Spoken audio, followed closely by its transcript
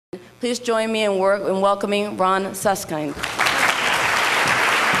Please join me in welcoming Ron Suskind.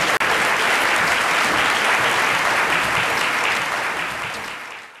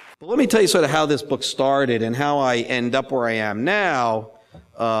 But let me tell you sort of how this book started and how I end up where I am now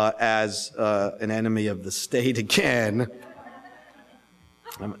as an enemy of the state again.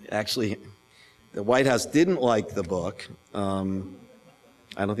 Actually, the White House didn't like the book. I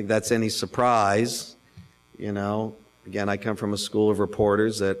don't think that's any surprise. You know, again, I come from a school of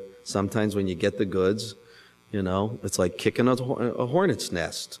reporters that sometimes when you get the goods, you know, it's like kicking a hornet's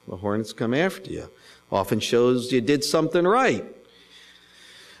nest. The hornets come after you. Often shows you did something right.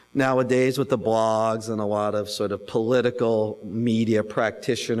 Nowadays with the blogs and a lot of sort of political media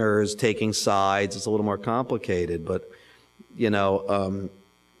practitioners taking sides, it's a little more complicated. But, you know,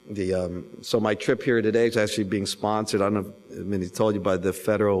 so my trip here today is actually being sponsored, I don't know if I told you, by the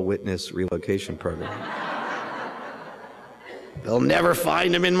Federal Witness Relocation Program. They'll never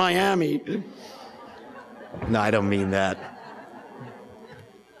find him in Miami. No, I don't mean that.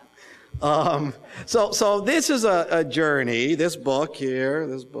 So this is a journey. This book here,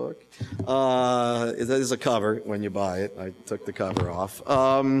 this book, is a cover when you buy it. I took the cover off.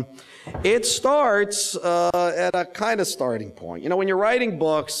 It starts at a kind of starting point. You know, when you're writing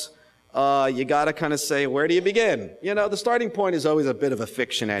books, you got to kind of say, where do you begin? You know, the starting point is always a bit of a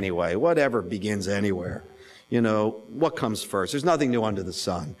fiction anyway. Whatever begins anywhere. You know, what comes first? There's nothing new under the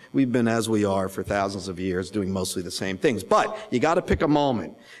sun. We've been as we are for thousands of years doing mostly the same things. But you got to pick a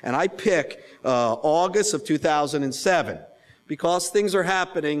moment. And I pick August of 2007 because things are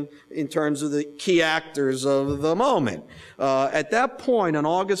happening in terms of the key actors of the moment. At that point, on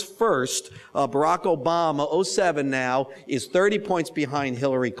August 1st, Barack Obama, 07 now, is 30 points behind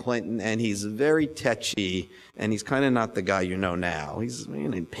Hillary Clinton, and he's very tetchy, and he's kind of not the guy you know now. He's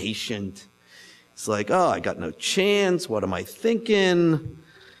impatient. It's like, oh, I got no chance. What am I thinking?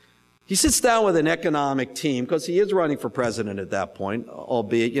 He sits down with an economic team, because he is running for president at that point,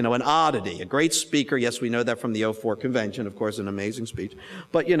 albeit, you know, an oddity, a great speaker. Yes, we know that from the 04 convention, of course, an amazing speech.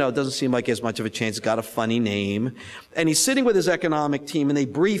 But, you know, it doesn't seem like he has much of a chance. He's got a funny name. And he's sitting with his economic team, and they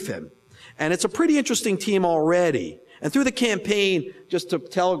brief him. And it's a pretty interesting team already. And through the campaign, just to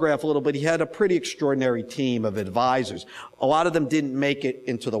telegraph a little bit, he had a pretty extraordinary team of advisors. A lot of them didn't make it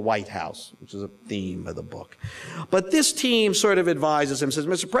into the White House, which is a theme of the book. But this team sort of advises him, says,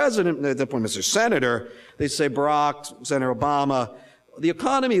 Mr. President, at that point, Mr. Senator, they say, Barack, Senator Obama, the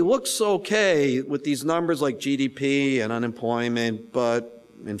economy looks okay with these numbers like GDP and unemployment, but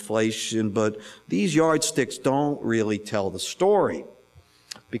inflation, but these yardsticks don't really tell the story.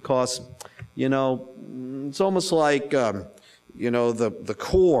 Because, you know, it's almost like, you know, the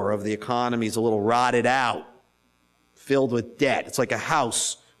core of the economy is a little rotted out, filled with debt. It's like a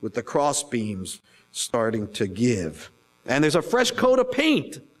house with the cross beams starting to give. And there's a fresh coat of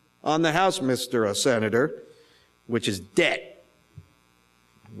paint on the house, Mr. Senator, which is debt.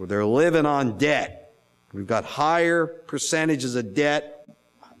 They're living on debt. We've got higher percentages of debt,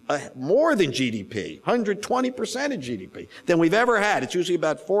 more than GDP, 120% of GDP than we've ever had. It's usually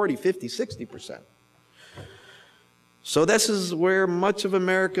about 40, 50, 60%. So this is where much of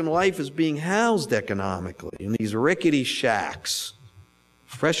American life is being housed economically, in these rickety shacks.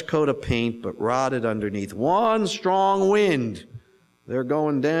 Fresh coat of paint, but rotted underneath. One strong wind, they're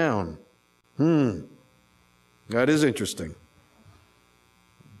going down. That is interesting.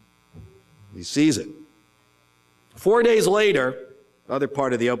 He sees it. 4 days later, other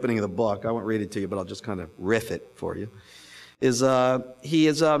part of the opening of the book, I won't read it to you, but I'll just kind of riff it for you, it's his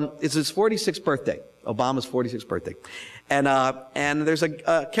 46th birthday, Obama's 46th birthday. And there's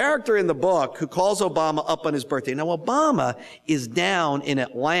a character in the book who calls Obama up on his birthday. Now, Obama is down in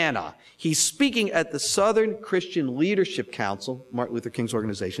Atlanta. He's speaking at the Southern Christian Leadership Council, Martin Luther King's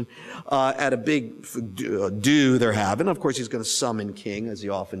organization, at a big do they're having. Of course, he's going to summon King, as he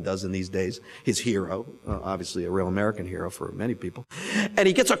often does in these days, his hero, obviously a real American hero for many people. And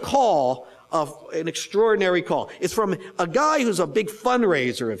he gets a call, an extraordinary call. It's from a guy who's a big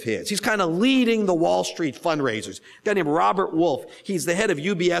fundraiser of his. He's kind of leading the Wall Street fundraisers. A guy named Robert Wolf. He's the head of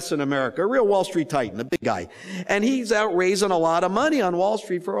UBS in America, a real Wall Street titan, a big guy. And he's out raising a lot of money on Wall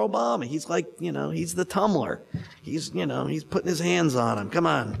Street for Obama. He's like, you know, he's the tumbler. He's, you know, he's putting his hands on him. Come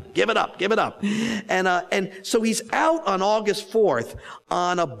on, give it up, give it up. And so he's out on August 4th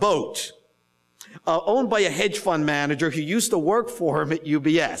on a boat. Owned by a hedge fund manager who used to work for him at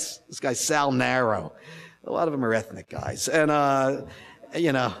UBS. This guy, Sal Narrow. A lot of them are ethnic guys. And,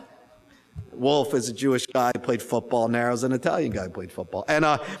 you know, Wolf is a Jewish guy, played football. Narrow's an Italian guy, played football. And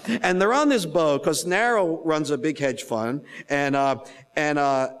they're on this boat because Narrow runs a big hedge fund. And the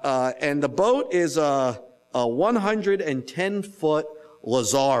boat is a 110-foot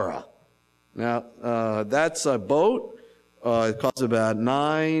Lazara. Now, that's a boat. It costs about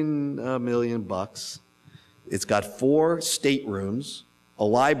 $9 million. It's got 4 staterooms, a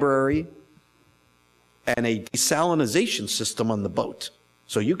library, and a desalinization system on the boat.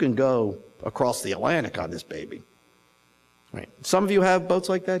 So you can go across the Atlantic on this baby. Right. Some of you have boats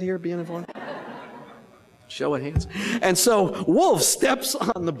like that here, being informed? Show of hands. And so Wolf steps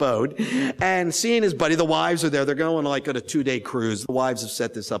on the boat, and seeing his buddy, the wives are there. They're going like on a 2-day cruise. The wives have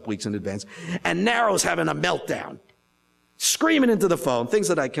set this up weeks in advance. And Narrow's having a meltdown, screaming into the phone, things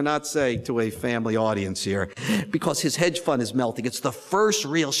that I cannot say to a family audience here, because his hedge fund is melting. It's the first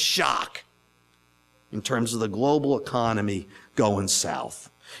real shock in terms of the global economy going south.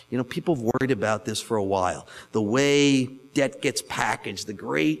 You know, people have worried about this for a while. The way debt gets packaged, the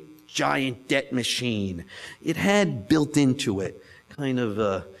great giant debt machine, it had built into it kind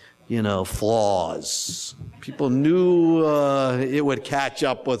of, flaws. People knew it would catch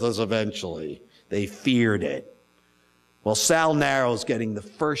up with us eventually. They feared it. Well, Sal Narrow's getting the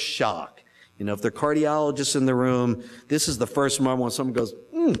first shock. You know, if there are cardiologists in the room, this is the first moment when someone goes,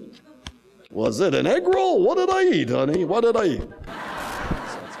 was it an egg roll? What did I eat, honey? What did I eat?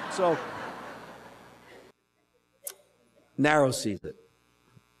 So, Narrow sees it.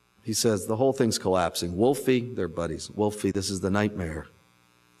 He says, the whole thing's collapsing. Wolfie, they're buddies. Wolfie, this is the nightmare.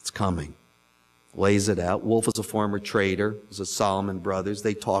 It's coming. Lays it out. Wolf is a former trader. He's a Solomon Brothers.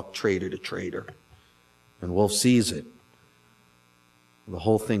 They talk trader to trader. And Wolf sees it. The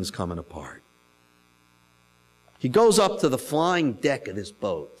whole thing's coming apart. He goes up to the flying deck of this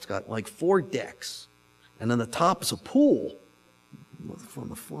boat. It's got like 4 decks. And on the top is a pool from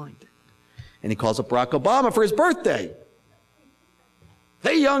the flying deck. And he calls up Barack Obama for his birthday.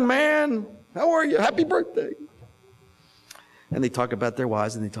 Hey, young man, how are you? Happy birthday. And they talk about their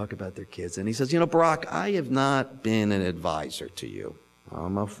wives and they talk about their kids. And he says, you know, Barack, I have not been an advisor to you.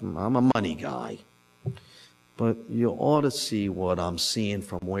 I'm a money guy. But you ought to see what I'm seeing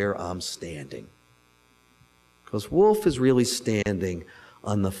from where I'm standing. Because Wolf is really standing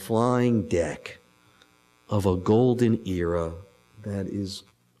on the flying deck of a golden era that is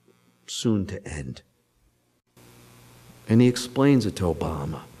soon to end. And he explains it to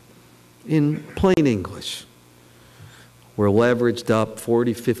Obama in plain English. We're leveraged up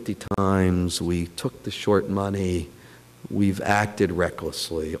 40, 50 times. We took the short money. We've acted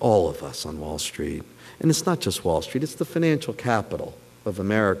recklessly, all of us on Wall Street. And it's not just Wall Street, it's the financial capital of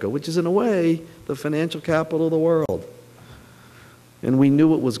America, which is in a way the financial capital of the world. And we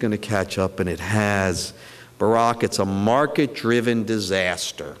knew it was going to catch up, and it has. Barack, it's a market-driven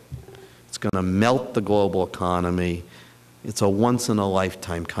disaster. It's going to melt the global economy. It's a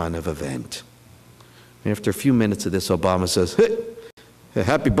once-in-a-lifetime kind of event. After a few minutes of this, Obama says, hey,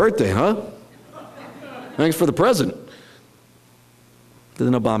 happy birthday, huh? Thanks for the present.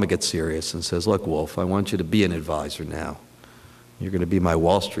 Then Obama gets serious and says, look, Wolf, I want you to be an advisor now. You're going to be my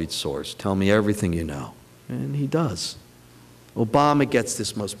Wall Street source. Tell me everything you know. And he does. Obama gets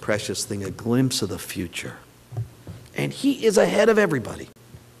this most precious thing, a glimpse of the future. And he is ahead of everybody.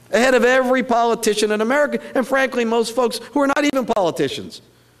 Ahead of every politician in America, and frankly, most folks who are not even politicians.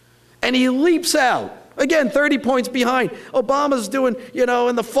 And he leaps out. Again, 30 points behind. Obama's doing,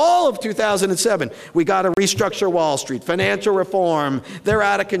 in the fall of 2007, we got to restructure Wall Street, financial reform, they're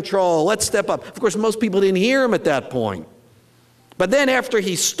out of control, let's step up. Of course, most people didn't hear him at that point. But then after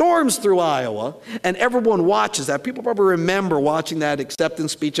he storms through Iowa, and everyone watches that, people probably remember watching that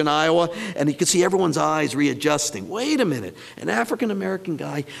acceptance speech in Iowa, and you can see everyone's eyes readjusting. Wait a minute, an African-American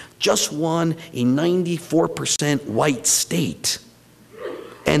guy just won a 94% white state.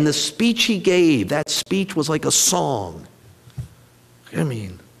 And the speech he gave, that speech was like a song,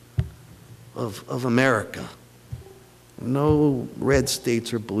 of America. No red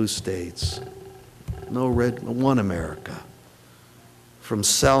states or blue states. One America. From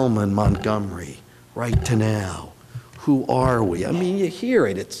Selma and Montgomery, right to now. Who are we? You hear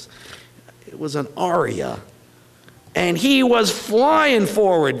it. It was an aria. And he was flying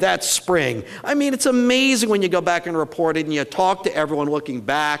forward that spring. It's amazing when you go back and report it and you talk to everyone looking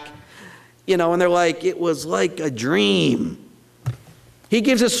back, and they're like, it was like a dream. He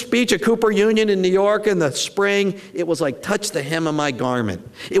gives a speech at Cooper Union in New York in the spring. It was like, touch the hem of my garment.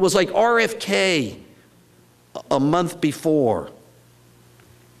 It was like RFK a month before.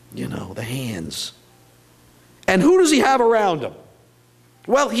 The hands. And who does he have around him?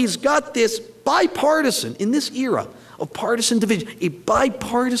 Well, he's got this bipartisan, in this era of partisan division, a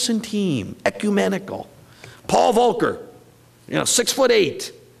bipartisan team, ecumenical. Paul Volcker,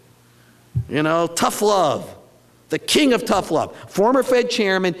 6'8", tough love, the king of tough love, former Fed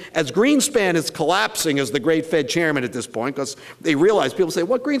chairman, as Greenspan is collapsing as the great Fed chairman at this point, because they realize, people say,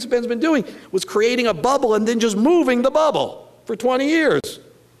 what Greenspan's been doing was creating a bubble and then just moving the bubble for 20 years.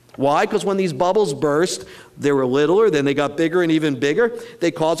 Why? Because when these bubbles burst, they were littler, then they got bigger and even bigger. They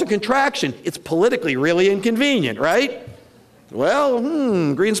cause a contraction. It's politically really inconvenient, right? Well,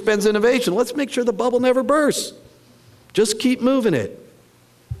 Greenspan's innovation. Let's make sure the bubble never bursts. Just keep moving it.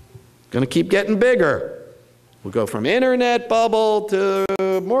 Going to keep getting bigger. We'll go from internet bubble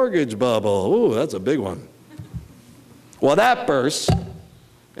to mortgage bubble. Ooh, that's a big one. Well, that bursts.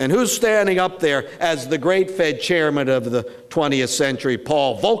 And who's standing up there as the great Fed chairman of the 20th century?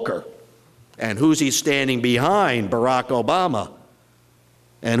 Paul Volcker. And who's he standing behind? Barack Obama.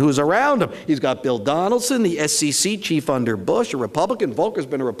 And who's around him? He's got Bill Donaldson, the SEC chief under Bush, a Republican. Volcker's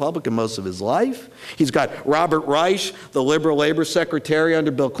been a Republican most of his life. He's got Robert Reich, the liberal labor secretary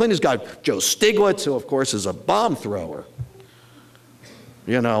under Bill Clinton. He's got Joe Stiglitz, who of course is a bomb thrower,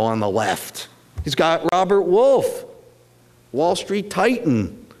 on the left. He's got Robert Wolf, Wall Street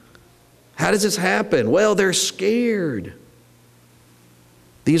titan. How does this happen? Well, they're scared.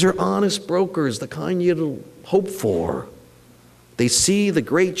 These are honest brokers, the kind you'd hope for. They see the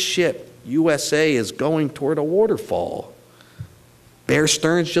great ship, USA, is going toward a waterfall. Bear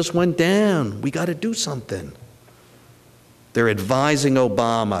Stearns just went down. We got to do something. They're advising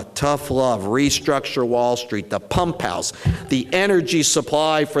Obama, tough love, restructure Wall Street, the pump house, the energy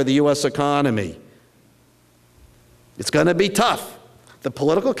supply for the U.S. economy. It's going to be tough. The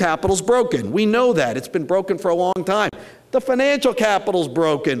political capital's broken. We know that. It's been broken for a long time. The financial capital's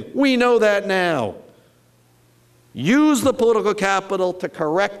broken. We know that now. Use the political capital to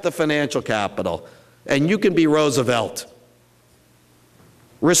correct the financial capital, and you can be Roosevelt.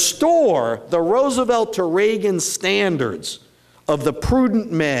 Restore the Roosevelt to Reagan standards of the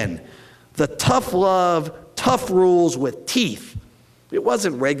prudent men, the tough love, tough rules with teeth. It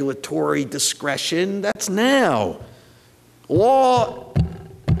wasn't regulatory discretion. That's now. Law,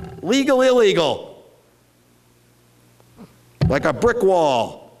 legal, illegal. Like a brick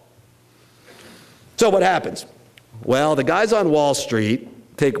wall. So what happens? Well, the guys on Wall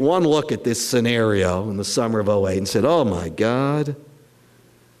Street take one look at this scenario in the summer of '08 and said, oh my God,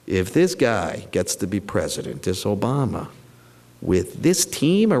 if this guy gets to be president, this Obama, with this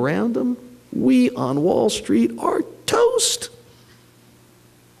team around him, we on Wall Street are toast.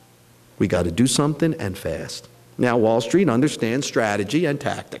 We got to do something and fast. Now, Wall Street understands strategy and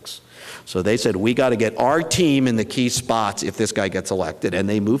tactics. So they said, we got to get our team in the key spots if this guy gets elected. And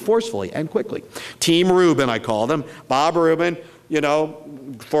they move forcefully and quickly. Team Rubin, I call them. Bob Rubin,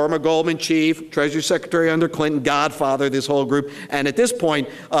 former Goldman chief, Treasury Secretary under Clinton, godfather of this whole group. And at this point,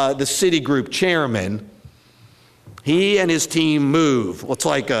 the Citigroup chairman, he and his team move. It's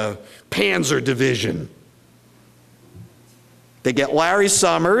like a Panzer division. They get Larry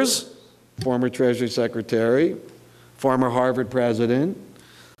Summers, former Treasury Secretary, former Harvard president,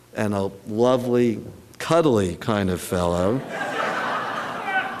 and a lovely, cuddly kind of fellow.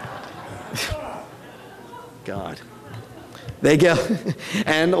 God. They go,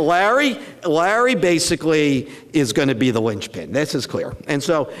 and Larry basically is going to be the linchpin. This is clear. And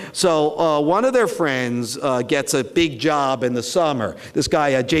so one of their friends gets a big job in the summer. This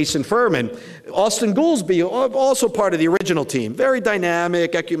guy, Jason Furman, Austin Goolsbee, also part of the original team. Very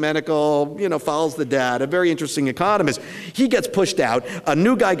dynamic, ecumenical, follows the data, very interesting economist. He gets pushed out. A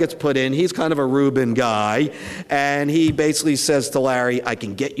new guy gets put in. He's kind of a Rubin guy. And he basically says to Larry, I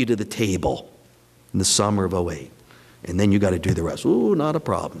can get you to the table in the summer of '08. And then you got to do the rest. Ooh, not a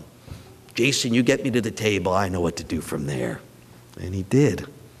problem. Jason, you get me to the table. I know what to do from there. And he did.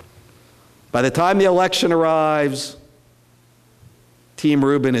 By the time the election arrives, Team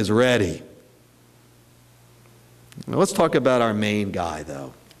Rubin is ready. Now let's talk about our main guy,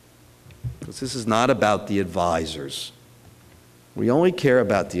 though. Because this is not about the advisors. We only care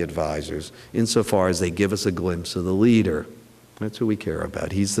about the advisors insofar as they give us a glimpse of the leader. That's who we care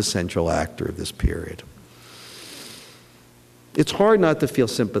about. He's the central actor of this period. It's hard not to feel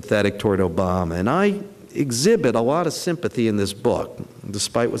sympathetic toward Obama, and I exhibit a lot of sympathy in this book,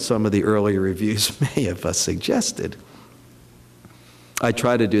 despite what some of the earlier reviews may have suggested. I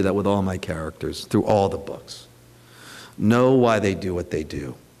try to do that with all my characters, through all the books. Know why they do what they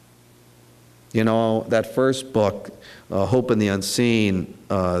do. That first book, Hope in the Unseen,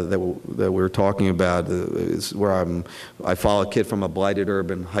 that we were talking about, is where I follow a kid from a blighted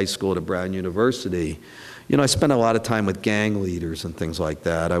urban high school to Brown University. I spent a lot of time with gang leaders and things like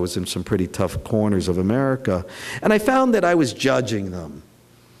that. I was in some pretty tough corners of America. And I found that I was judging them,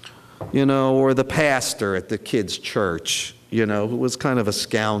 or the pastor at the kids' church, who was kind of a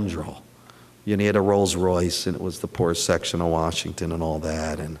scoundrel. You know, he had a Rolls Royce, and it was the poorest section of Washington and all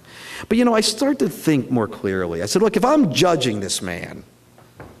that. But you know, I started to think more clearly. I said, look, if I'm judging this man,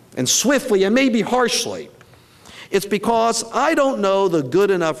 and swiftly and maybe harshly, it's because I don't know the good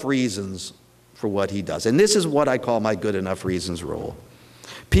enough reasons for what he does. And this is what I call my good enough reasons rule.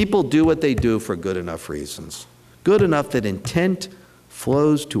 People do what they do for good enough reasons. Good enough that intent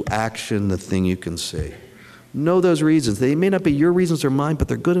flows to action, the thing you can see. Know those reasons. They may not be your reasons or mine, but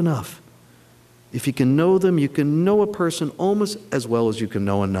they're good enough. If you can know them, you can know a person almost as well as you can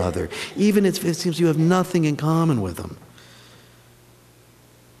know another, even if it seems you have nothing in common with them.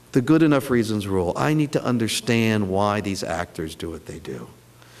 The good enough reasons rule. I need to understand why these actors do what they do.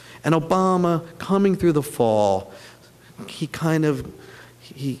 And Obama, coming through the fall, he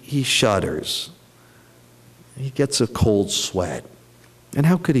shudders. He gets a cold sweat. And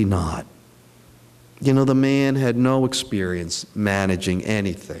how could he not? You know, the man had no experience managing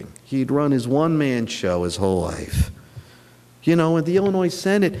anything. He'd run his one-man show his whole life. You know, in the Illinois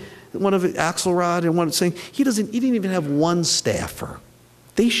Senate, one of Axelrod and one saying he didn't even have one staffer.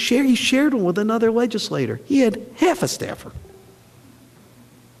 He shared one with another legislator. He had half a staffer.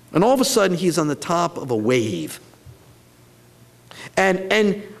 And all of a sudden, he's on the top of a wave.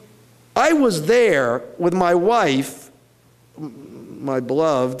 And I was there with my wife, my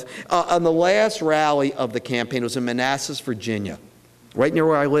beloved, on the last rally of the campaign. It was in Manassas, Virginia, right near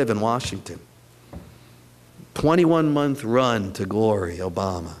where I live in Washington. 21-month run to glory,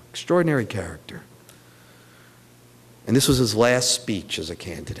 Obama. Extraordinary character. And this was his last speech as a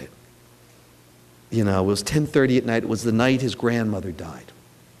candidate. You know, it was 10:30 at night. It was the night his grandmother died.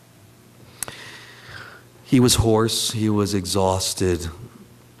 He was hoarse. He was exhausted.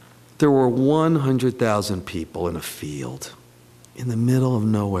 There were 100,000 people in a field in the middle of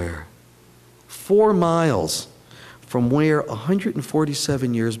nowhere, 4 miles from where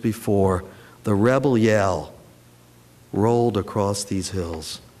 147 years before the rebel yell rolled across these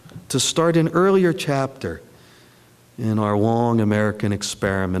hills to start an earlier chapter in our long American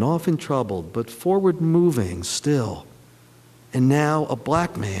experiment, often troubled, but forward-moving still. And now a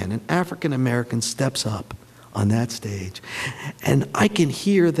black man, an African American, steps up on that stage. And I can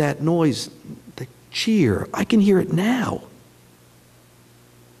hear that noise, the cheer. I can hear it now.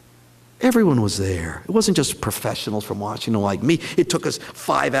 Everyone was there. It wasn't just professionals from Washington like me. It took us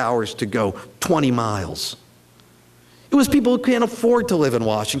 5 hours to go 20 miles. It was people who can't afford to live in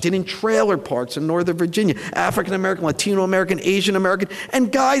Washington, in trailer parks in Northern Virginia, African American, Latino American, Asian American, and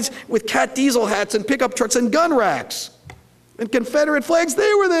guys with cat diesel hats and pickup trucks and gun racks and Confederate flags.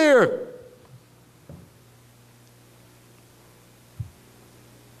 They were there.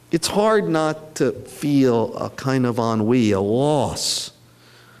 It's hard not to feel a kind of ennui, a loss.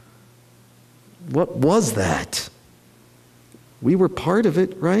 What was that? We were part of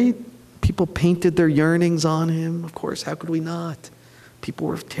it, right? People painted their yearnings on him. Of course, how could we not? People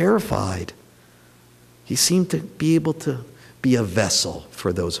were terrified. He seemed to be able to be a vessel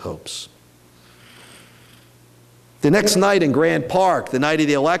for those hopes. The next night in Grant Park, the night of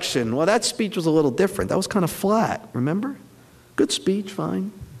the election, well, that speech was a little different. That was kind of flat, remember? Good speech,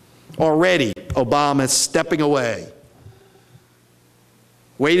 fine. Already, Obama is stepping away.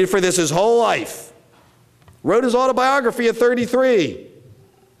 Waited for this his whole life. Wrote his autobiography at 33.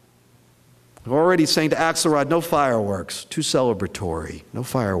 Already saying to Axelrod, no fireworks, too celebratory, no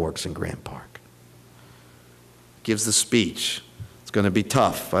fireworks in Grant Park. Gives the speech. It's going to be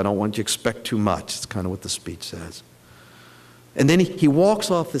tough. I don't want you to expect too much. It's kind of what the speech says. And then he walks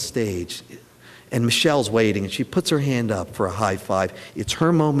off the stage, and Michelle's waiting, and she puts her hand up for a high five. It's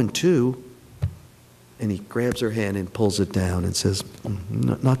her moment too. And he grabs her hand and pulls it down and says,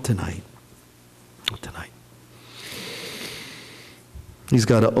 not tonight, not tonight. He's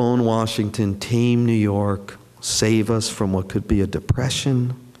got to own Washington, tame New York, save us from what could be a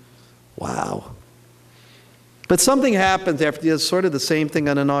depression. Wow. But something happens after he does sort of the same thing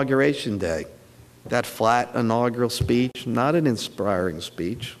on Inauguration Day. That flat inaugural speech, not an inspiring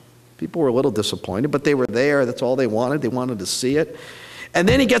speech. People were a little disappointed, but they were there. That's all they wanted. They wanted to see it. And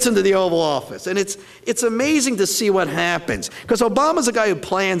then he gets into the Oval Office, and it's amazing to see what happens, because Obama's a guy who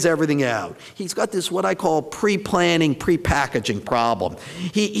plans everything out. He's got this what I call pre-planning, pre-packaging problem.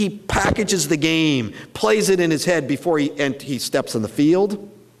 He packages the game, plays it in his head before he steps on the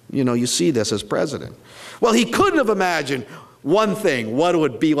field. You know, you see this as president. Well, he couldn't have imagined one thing, what it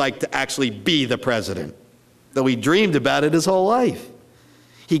would be like to actually be the president, though he dreamed about it his whole life.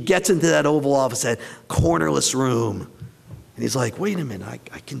 He gets into that Oval Office, that cornerless room. And he's like, wait a minute,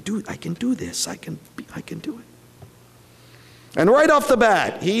 I can do this. I can do it. And right off the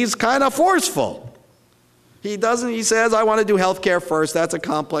bat, he's kind of forceful. He doesn't. He says, I want to do health care first. That's a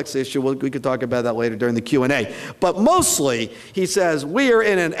complex issue. We could talk about that later during the Q&A. But mostly, he says, we are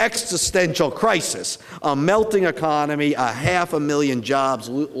in an existential crisis, a melting economy, 500,000 jobs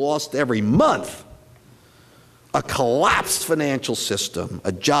lost every month, a collapsed financial system,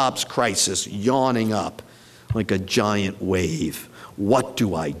 a jobs crisis yawning up like a giant wave. What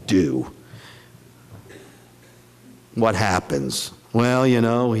do I do? What happens? Well, you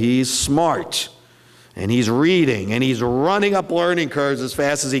know, he's smart. And he's reading, and he's running up learning curves as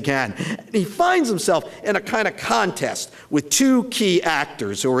fast as he can. And he finds himself in a kind of contest with two key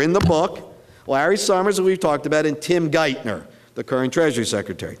actors who are in the book, Larry Summers, who we've talked about, and Tim Geithner, the current Treasury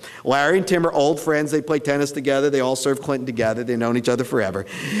Secretary. Larry and Tim are old friends. They play tennis together. They all served Clinton together. They've known each other forever.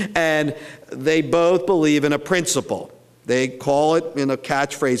 And they both believe in a principle. They call it, in a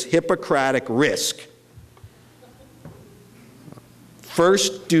catchphrase, Hippocratic risk.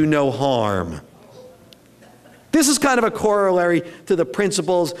 First, do no harm. This is kind of a corollary to the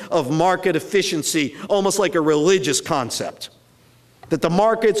principles of market efficiency, almost like a religious concept. That the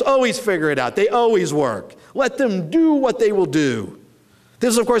markets always figure it out. They always work. Let them do what they will do.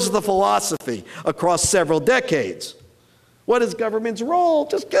 This, of course, is the philosophy across several decades. What is government's role?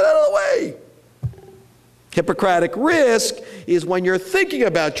 Just get out of the way. Hippocratic risk is when you're thinking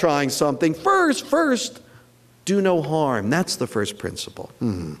about trying something, first, do no harm. That's the first principle.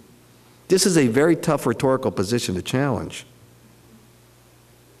 This is a very tough rhetorical position to challenge.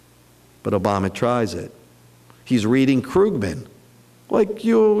 But Obama tries it. He's reading Krugman, like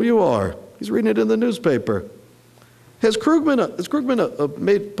you are. He's reading it in the newspaper. Has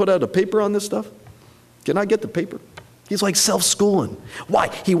Krugman put out a paper on this stuff? Can I get the paper? He's like self-schooling. Why?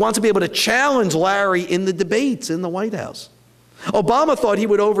 He wants to be able to challenge Larry in the debates in the White House. Obama thought he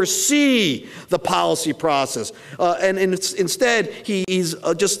would oversee the policy process, and instead he's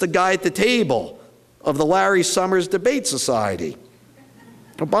just the guy at the table of the Larry Summers Debate Society.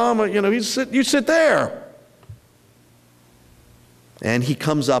 Obama, you know, you sit there. And he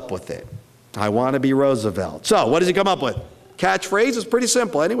comes up with it. I want to be Roosevelt. So what does he come up with? Catchphrase is pretty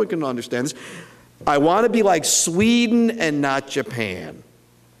simple. Anyone can understand this. I want to be like Sweden and not Japan.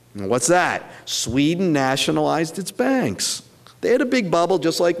 Now, what's that? Sweden nationalized its banks. They had a big bubble,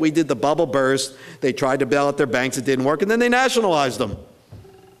 just like we did. The bubble burst. They tried to bail out their banks. It didn't work, and then they nationalized them.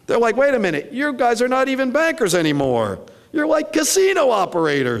 They're like, wait a minute, you guys are not even bankers anymore. You're like casino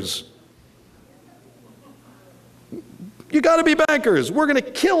operators. You got to be bankers. We're going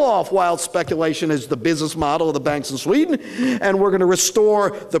to kill off wild speculation as the business model of the banks in Sweden, and we're going to restore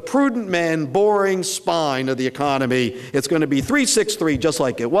the prudent men, boring spine of the economy. It's going to be 363, just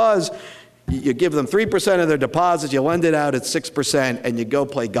like it was. You give them 3% of their deposits, you lend it out at 6%, and you go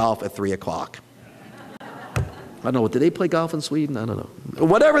play golf at 3 o'clock. I don't know, do they play golf in Sweden? I don't know.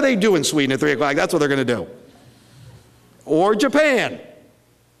 Whatever they do in Sweden at 3 o'clock, that's what they're going to do. Or Japan.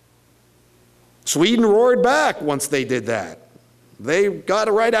 Sweden roared back once they did that. They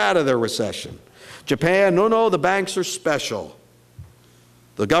got right out of their recession. Japan, no, the banks are special.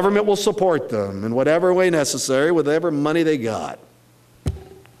 The government will support them in whatever way necessary, with whatever money they got.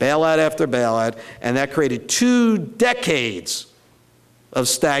 Bailout after bailout, and that created 2 decades of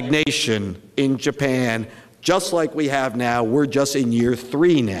stagnation in Japan, just like we have now. We're just in year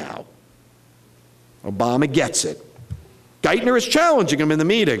 3 now. Obama gets it. Geithner is challenging him in the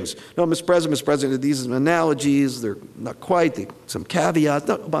meetings. No, Mr. President, these analogies, they're not quite, some caveats.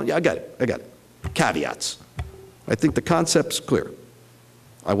 No, Obama, I got it. Caveats. I think the concept's clear.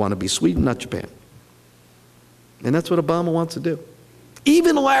 I want to be Sweden, not Japan. And that's what Obama wants to do.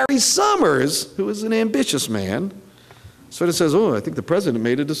 Even Larry Summers, who is an ambitious man, sort of says, oh, I think the president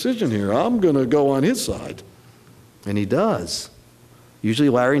made a decision here. I'm going to go on his side. And he does. Usually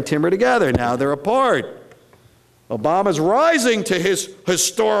Larry and Tim are together. Now they're apart. Obama's rising to his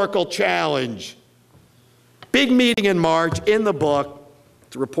historical challenge. Big meeting in March, in the book.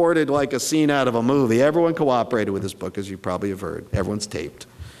 It's reported like a scene out of a movie. Everyone cooperated with this book, as you probably have heard. Everyone's taped.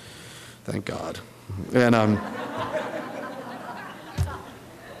 Thank God. And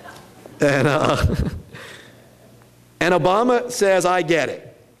Obama says, I get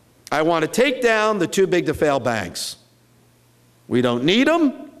it. I want to take down the too big to fail banks. We don't need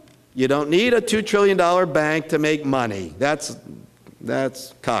them. You don't need a $2 trillion bank to make money. That's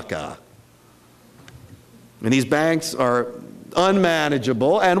caca. And these banks are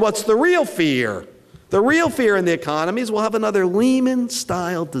unmanageable. And what's the real fear? The real fear in the economy is we'll have another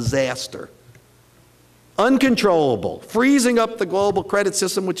Lehman-style disaster. Uncontrollable, freezing up the global credit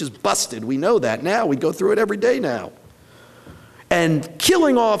system, which is busted. We know that now. We go through it every day now. And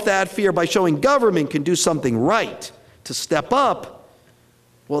killing off that fear by showing government can do something right to step up,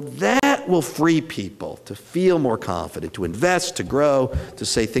 well, that will free people. himself, to feel more confident, to invest, to grow, to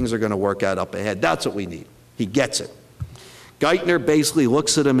say things are going to work out up ahead. That's what we need. He gets it. Geithner basically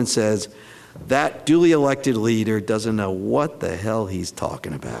looks at him and says, that duly elected leader doesn't know what the hell he's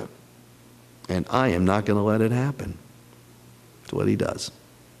talking about. And I am not going to let it happen. That's what he does.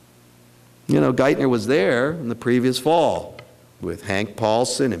 You know, Geithner was there in the previous fall with Hank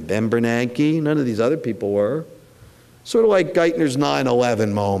Paulson and Ben Bernanke. None of these other people were. Sort of like Geithner's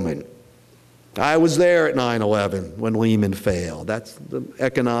 9/11 moment. I was there at 9/11 when Lehman failed. That's the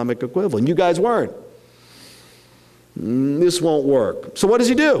economic equivalent. You guys weren't. This won't work. So what does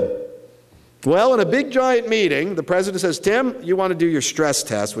he do? Well, in a big giant meeting, the president says, Tim, you want to do your stress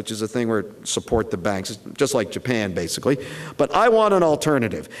test, which is a thing where support the banks, it's just like Japan basically, but I want an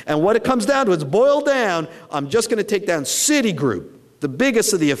alternative. And what it comes down to is boiled down, I'm just going to take down Citigroup, the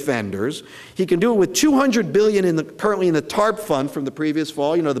biggest of the offenders. He can do it with $200 billion currently in the TARP fund from the previous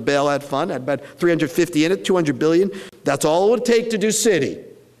fall, you know, the bailout fund, had about 350 in it, $200 billion. That's all it would take to do Citi.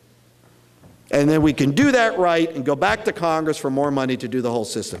 And then we can do that right and go back to Congress for more money to do the whole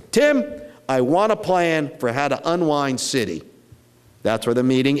system. Tim, I want a plan for how to unwind Citi. That's where the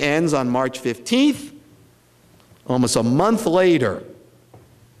meeting ends on March 15th. Almost a month later,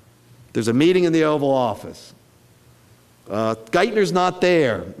 there's a meeting in the Oval Office. Geithner's not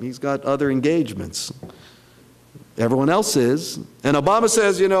there. He's got other engagements. Everyone else is. And Obama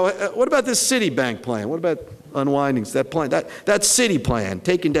says, you know, what about this Citibank plan? What about unwinding that plan? That Citi plan,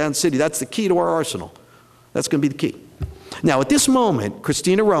 taking down Citi, that's the key to our arsenal. That's going to be the key. Now, at this moment,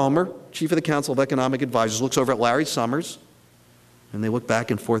 Christina Romer, chief of the Council of Economic Advisors, looks over at Larry Summers, and they look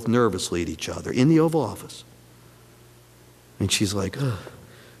back and forth nervously at each other in the Oval Office. And she's like,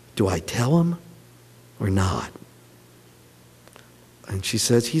 do I tell him or not? And she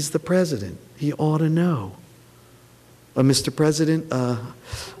says, he's the president. He ought to know. Mr. President, not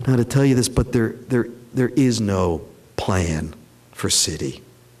to tell you this, but there is no plan for Citi.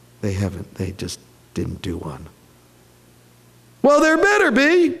 They just didn't do one. Well, there better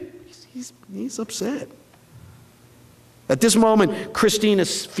be. He's upset. At this moment, Christina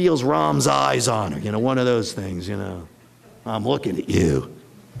feels Rahm's eyes on her. You know, one of those things, you know. I'm looking at you.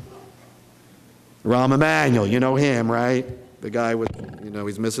 Rahm Emanuel, you know him, right? The guy with, you know,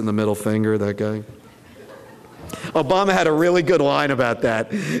 he's missing the middle finger, that guy. Obama had a really good line about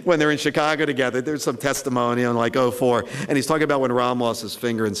that when they're in Chicago together. There's some testimony on like 04, and he's talking about when Rahm lost his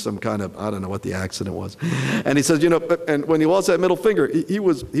finger in some kind of, I don't know what the accident was. And he says, you know, and when he lost that middle finger, he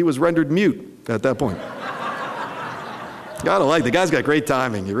was rendered mute at that point. Gotta like, the guy's got great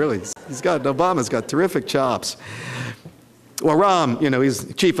timing. Obama's got terrific chops. Well, Rahm, you know,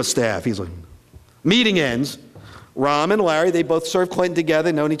 he's chief of staff. He's like, meeting ends. Rahm and Larry, they both served Clinton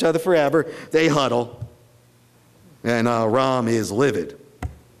together, known each other forever. They huddle. And Rahm is livid.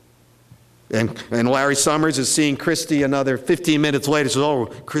 And Larry Summers is seeing Christie another 15 minutes later. Says, oh,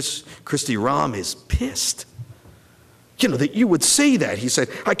 Christie, Rahm is pissed. You know, that you would say that. He said,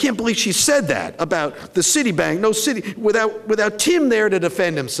 I can't believe she said that about the Citibank, no Citi, without Tim there to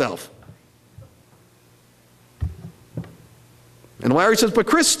defend himself. And Larry says, but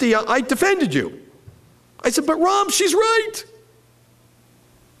Christie, I defended you. I said, but Rahm, she's right.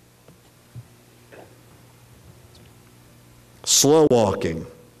 Slow walking.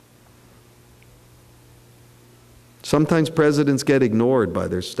 Sometimes presidents get ignored by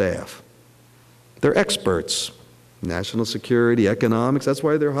their staff. They're experts. National security, economics, that's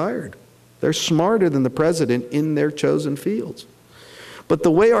why they're hired. They're smarter than the president in their chosen fields. But the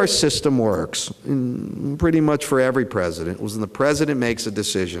way our system works, pretty much for every president, was when the president makes a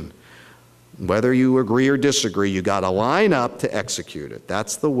decision. Whether you agree or disagree, you got to line up to execute it.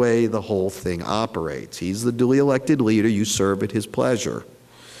 That's the way the whole thing operates. He's the duly elected leader. You serve at his pleasure.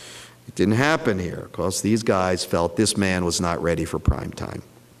 It didn't happen here because these guys felt this man was not ready for prime time.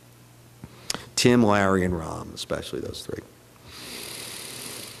 Tim, Larry, and Rahm, especially those three.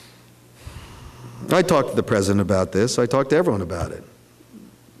 I talked to the president about this. I talked to everyone about it.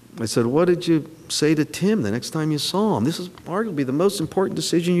 I said, what did you say to Tim the next time you saw him? This is arguably the most important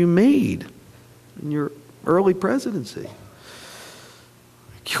decision you made in your early presidency.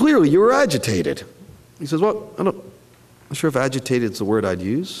 Clearly, you were agitated. He says, well, I'm not sure if agitated is the word I'd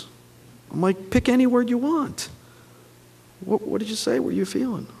use. I'm like, pick any word you want. What did you say? What were you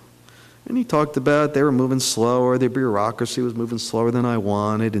feeling? And he talked about they were moving slower, the bureaucracy was moving slower than I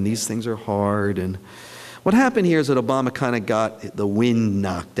wanted, and these things are hard. And what happened here is that Obama kind of got the wind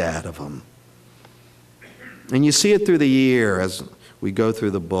knocked out of him. And you see it through the year as we go through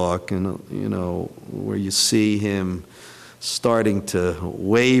the book, and you know, where you see him starting to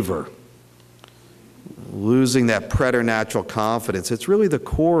waver. losing that preternatural confidence. It's really the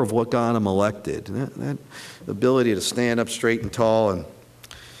core of what got him elected. That ability to stand up straight and tall and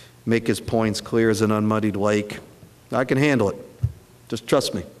make his points clear as an unmuddied lake. I can handle it. Just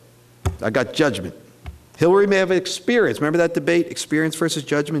trust me. I got judgment. Hillary may have experience. Remember that debate, experience versus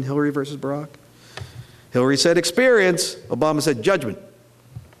judgment, Hillary versus Barack? Hillary said experience. Obama said judgment.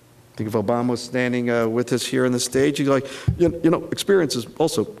 I think if Obama was standing with us here on the stage, he'd be like, you know, experience is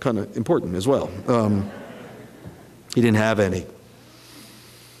also kind of important as well. He didn't have any.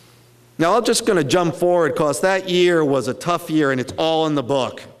 Now, I'm just going to jump forward because that year was a tough year, and it's all in the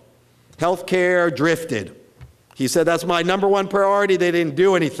book. Healthcare drifted. He said, that's my number one priority. They didn't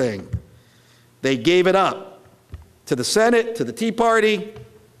do anything. They gave it up to the Senate, to the Tea Party.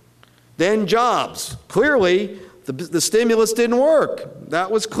 Then jobs. Clearly, the stimulus didn't work. That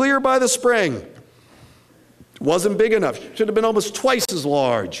was clear by the spring. It wasn't big enough. Should have been almost twice as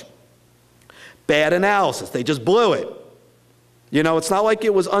large. Bad analysis. They just blew it. You know, it's not like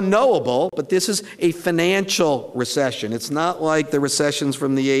it was unknowable, but this is a financial recession. It's not like the recessions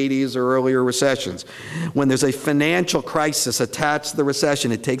from the 80s or earlier recessions. When there's a financial crisis attached to the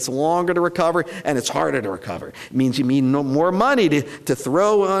recession, it takes longer to recover and it's harder to recover. It means you need more money to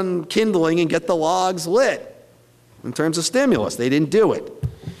throw on kindling and get the logs lit in terms of stimulus. They didn't do it.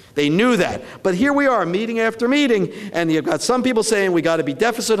 They knew that. But here we are, meeting after meeting, and you've got some people saying we got to be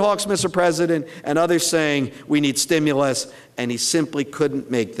deficit hawks, Mr. President, and others saying we need stimulus, and he simply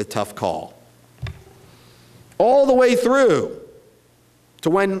couldn't make the tough call. All the way through to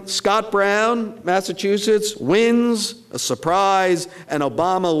when Scott Brown, Massachusetts, wins a surprise, and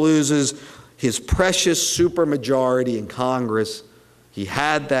Obama loses his precious supermajority in Congress. He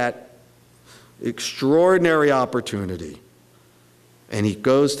had that extraordinary opportunity. And he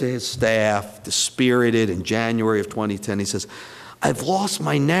goes to his staff, dispirited, in January of 2010. He says, I've lost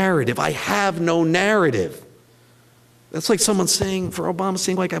my narrative. I have no narrative. That's like someone saying, for Obama,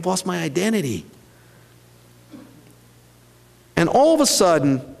 saying, like, I've lost my identity. And all of a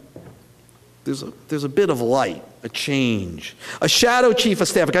sudden, there's a bit of light, a change. A shadow chief of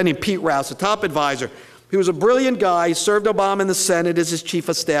staff, a guy named Pete Rouse, a top advisor. He was a brilliant guy. He served Obama in the Senate as his chief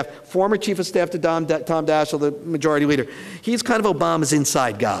of staff, former chief of staff to Tom Daschle, the majority leader. He's kind of Obama's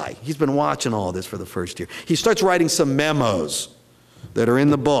inside guy. He's been watching all this for the first year. He starts writing some memos that are in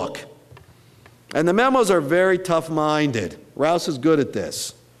the book. And the memos are very tough-minded. Rouse is good at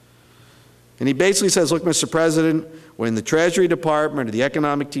this. And he basically says, look, Mr. President, when the Treasury Department or the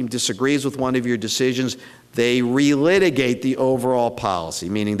economic team disagrees with one of your decisions, they relitigate the overall policy,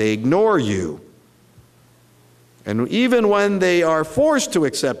 meaning they ignore you. And even when they are forced to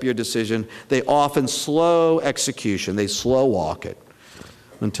accept your decision, they often slow execution. They slow walk it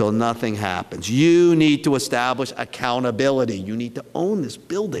until nothing happens. You need to establish accountability. You need to own this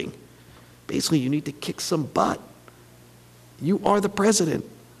building. Basically, you need to kick some butt. You are the president.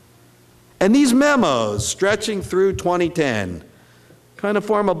 And these memos, stretching through 2010, kind of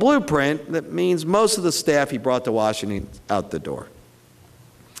form a blueprint that means most of the staff he brought to Washington out the door.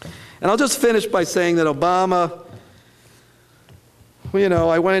 And I'll just finish by saying that Obama, well, you know,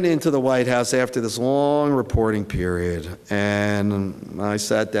 I went into the White House after this long reporting period, and I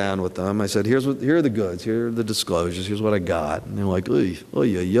sat down with them. I said, here are the goods, here are the disclosures, here's what I got. And they're like, oy,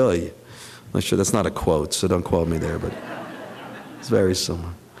 oy, oy, oy. I'm sure that's not a quote, so don't quote me there, but it's very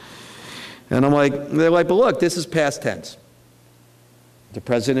similar. And I'm like, they're like, but look, this is past tense. The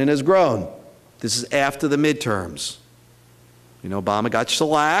president has grown. This is after the midterms. You know, Obama got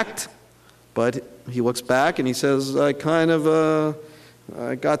shellacked, but he looks back and he says, I got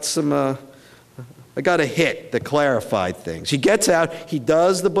a hit that clarified things. He gets out, he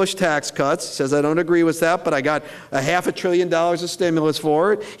does the Bush tax cuts, he says, I don't agree with that, but I got $500 billion of stimulus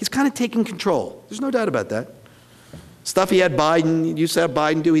for it. He's kind of taking control. There's no doubt about that. Stuff he had Biden, used to have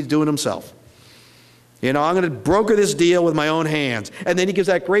Biden do, he's doing himself. You know, I'm going to broker this deal with my own hands. And then he gives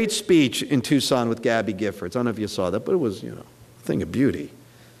that great speech in Tucson with Gabby Giffords. I don't know if you saw that, but it was, you know, a thing of beauty. It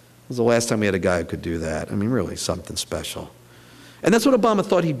was the last time we had a guy who could do that. I mean, really something special. And that's what Obama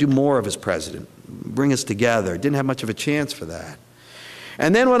thought he'd do more of as president, bring us together. Didn't have much of a chance for that.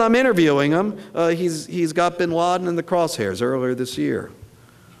 And then when I'm interviewing him, he's got bin Laden in the crosshairs earlier this year.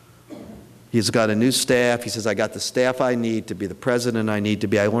 He's got a new staff. He says, I got the staff I need to be the president I need to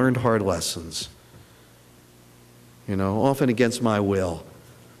be. I learned hard lessons, you know, often against my will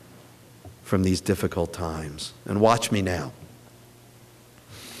from these difficult times. And watch me now.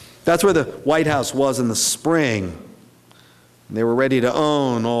 That's where the White House was in the spring. They were ready to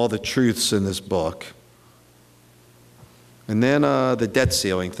own all the truths in this book. And then the debt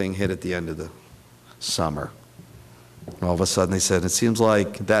ceiling thing hit at the end of the summer. All of a sudden they said, it seems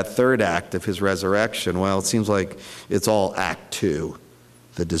like that third act of his resurrection, well, it seems like it's all act two,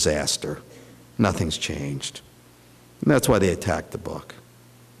 the disaster. Nothing's changed. And that's why they attacked the book.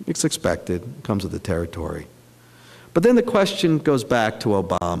 It's expected, it comes with the territory. But then the question goes back to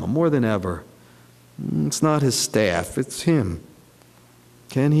Obama more than ever. It's not his staff, it's him.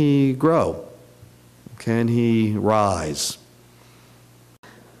 Can he grow? Can he rise?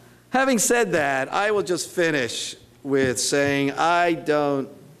 Having said that, I will just finish with saying I don't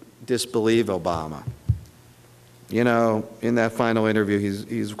disbelieve Obama. You know, in that final interview,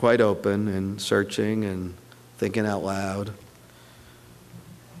 he's quite open and searching and thinking out loud.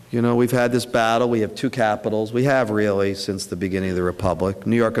 You know, we've had this battle. We have two capitals. We have really since the beginning of the Republic.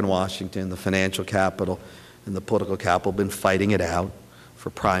 New York and Washington, the financial capital and the political capital, have been fighting it out for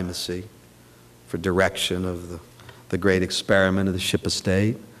primacy, for direction of the great experiment of the ship of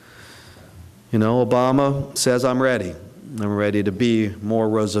state. You know, Obama says, I'm ready. I'm ready to be more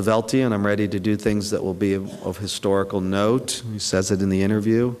Rooseveltian. I'm ready to do things that will be of historical note. He says it in the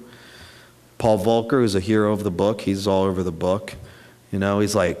interview. Paul Volcker, who's a hero of the book, he's all over the book. You know,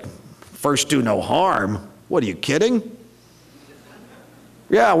 he's like, first do no harm. What, are you kidding?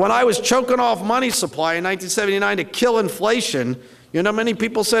 Yeah, when I was choking off money supply in 1979 to kill inflation, you know how many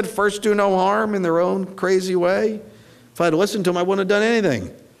people said first do no harm in their own crazy way? If I'd listened to him, I wouldn't have done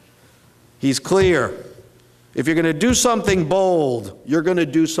anything. He's clear. If you're going to do something bold, you're going to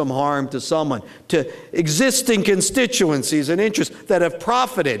do some harm to someone, to existing constituencies and interests that have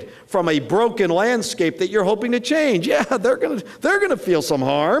profited from a broken landscape that you're hoping to change. Yeah, they're going to feel some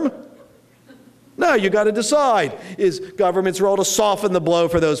harm. Now you got to decide, is government's role to soften the blow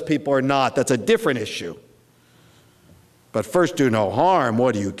for those people or not? That's a different issue. But first do no harm.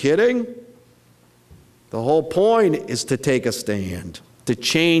 What, are you kidding? The whole point is to take a stand, to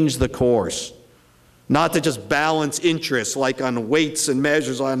change the course. Not to just balance interests like on weights and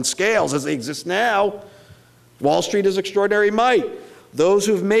measures on scales as they exist now. Wall Street is extraordinary might. Those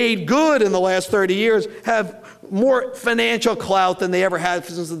who've made good in the last 30 years have more financial clout than they ever had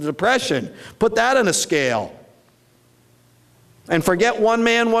since the Depression. Put that on a scale. And forget one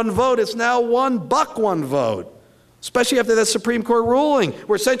man, one vote. It's now $1, one vote. Especially after that Supreme Court ruling,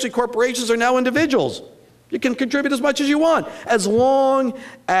 where essentially corporations are now individuals. You can contribute as much as you want, as long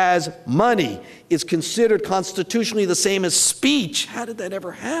as money is considered constitutionally the same as speech. How did that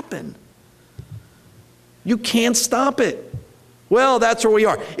ever happen? You can't stop it. Well, that's where we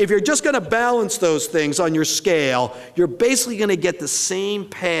are. If you're just going to balance those things on your scale, you're basically going to get the same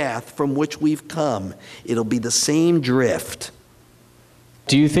path from which we've come. It'll be the same drift.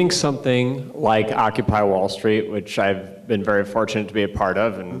 Do you think something like Occupy Wall Street, which I've been very fortunate to be a part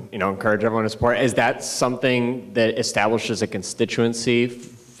of and encourage everyone to support, is that something that establishes a constituency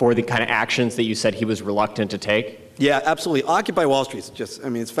for the kind of actions that you said he was reluctant to take? Yeah, absolutely. Occupy Wall Street is just,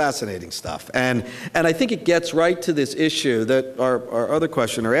 it's fascinating stuff. And I think it gets right to this issue that our other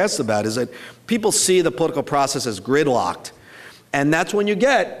questioner asked about, is that people see the political process as gridlocked. And that's when you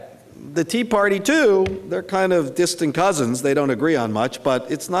get the Tea Party, too. They're kind of distant cousins. They don't agree on much,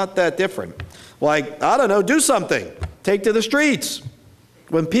 but it's not that different. Like, I don't know, do something. Take to the streets.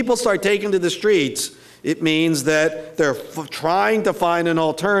 When people start taking to the streets, it means that they're trying to find an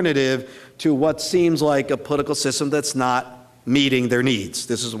alternative to what seems like a political system that's not meeting their needs.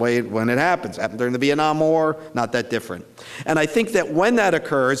 This is the way when it happens. It happened during the Vietnam War, not that different. And I think that when that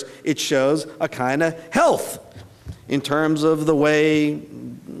occurs, it shows a kind of health in terms of the way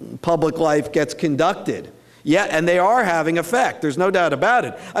public life gets conducted. Yeah, and they are having effect. There's no doubt about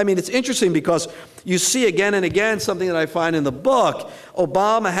it. It's interesting because you see again and again something that I find in the book,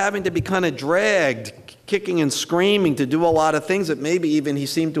 Obama having to be kind of dragged, kicking and screaming to do a lot of things that maybe even he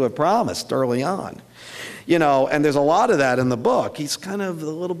seemed to have promised early on. And there's a lot of that in the book. He's kind of a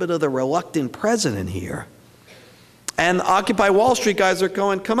little bit of the reluctant president here. And the Occupy Wall Street guys are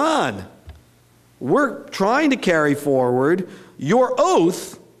going, come on. We're trying to carry forward your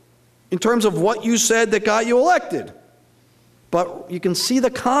oath in terms of what you said that got you elected. But you can see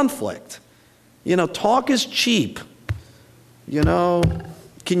the conflict. Talk is cheap. Can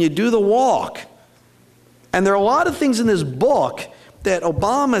you do the walk? And there are a lot of things in this book that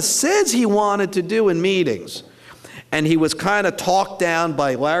Obama says he wanted to do in meetings. And he was kind of talked down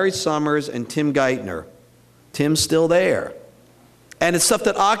by Larry Summers and Tim Geithner. Tim's still there. And it's stuff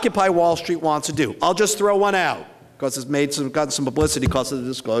that Occupy Wall Street wants to do. I'll just throw one out, because it's gotten some publicity because of the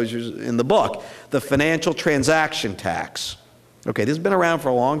disclosures in the book. The financial transaction tax. Okay, this has been around for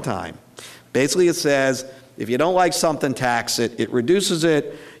a long time. Basically, it says if you don't like something, tax it. It reduces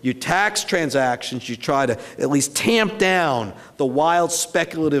it. You tax transactions. You try to at least tamp down the wild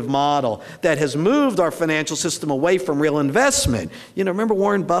speculative model that has moved our financial system away from real investment. You know, remember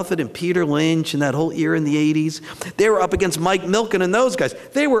Warren Buffett and Peter Lynch and that whole era in the 80s? They were up against Mike Milken and those guys.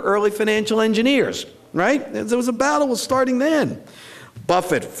 They were early financial engineers, right? There was a battle was starting then.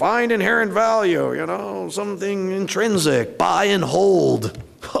 Buffett, find inherent value, you know, something intrinsic, buy and hold.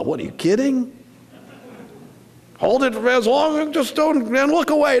 What, are you kidding? Hold it as long as just don't and look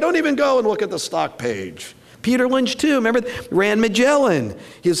away. Don't even go and look at the stock page. Peter Lynch, too. Remember Rand Magellan?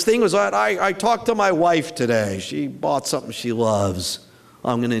 His thing was, I talked to my wife today. She bought something she loves.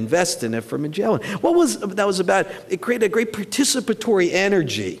 I'm going to invest in it for Magellan. What was that was about? It created a great participatory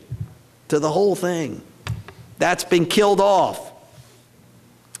energy to the whole thing. That's been killed off.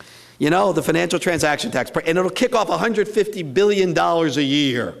 You know, the financial transaction tax, and it'll kick off $150 billion a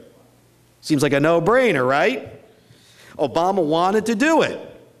year. Seems like a no-brainer, right? Obama wanted to do it.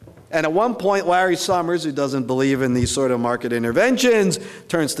 And at one point, Larry Summers, who doesn't believe in these sort of market interventions,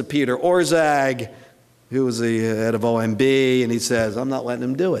 turns to Peter Orszag, who was the head of OMB, and he says, I'm not letting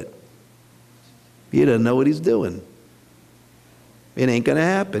him do it. He doesn't know what he's doing. It ain't going to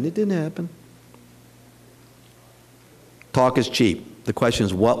happen. It didn't happen. Talk is cheap. The question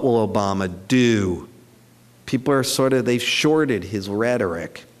is, what will Obama do? People are they've shorted his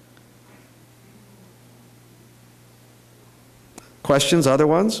rhetoric. Questions, other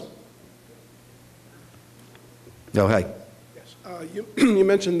ones? Go ahead. Yes. You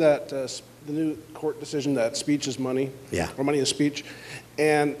mentioned that the new court decision that speech is money, or money is speech.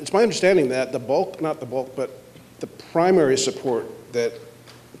 And it's my understanding that not the bulk, but the primary support that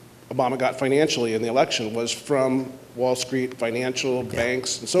Obama got financially in the election was from Wall Street, financial,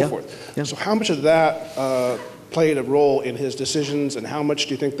 banks, and so forth. So how much of that played a role in his decisions, and how much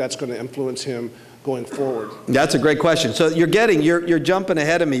do you think that's going to influence him going forward? That's a great question. So you're jumping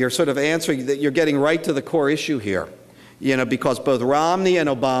ahead of me. You're sort of answering that. You're getting right to the core issue here. You know, because both Romney and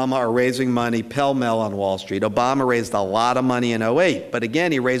Obama are raising money pell-mell on Wall Street. Obama raised a lot of money in 2008, but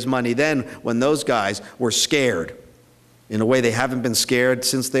again, he raised money then when those guys were scared. In a way they haven't been scared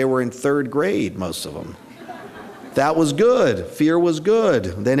since they were in 3rd grade, most of them. That was good. Fear was good.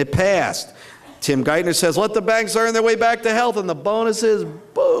 Then it passed. Tim Geithner says, let the banks earn their way back to health, and the bonuses,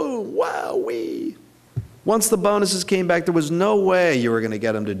 boom, wowee. Once the bonuses came back, there was no way you were going to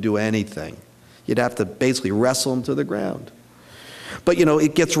get them to do anything. You'd have to basically wrestle them to the ground. But, you know,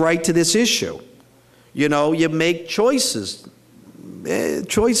 it gets right to this issue. You know, you make choices.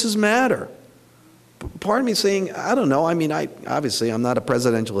 Choices matter. Part of me saying, I don't know, I mean, obviously I'm not a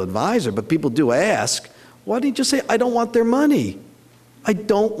presidential advisor, but people do ask, why didn't you say, I don't want their money?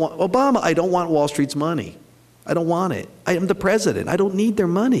 Obama, I don't want Wall Street's money. I don't want it. I am the president. I don't need their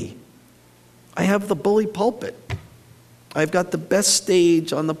money. I have the bully pulpit. I've got the best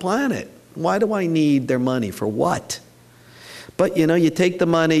stage on the planet. Why do I need their money? For what? But, you know, you take the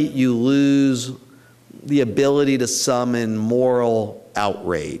money, you lose the ability to summon moral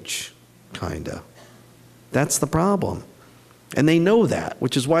outrage, kind of. That's the problem. And they know that,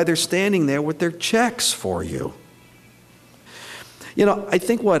 which is why they're standing there with their checks for you. You know, I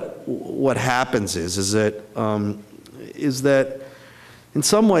think what happens is that in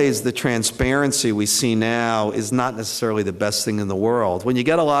some ways the transparency we see now is not necessarily the best thing in the world. When you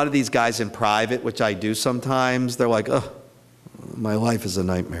get a lot of these guys in private, which I do sometimes, they're like, oh, my life is a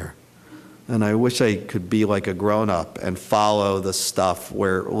nightmare. And I wish I could be like a grown-up and follow the stuff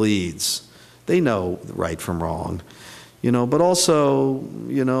where it leads. They know right from wrong, you know, but also,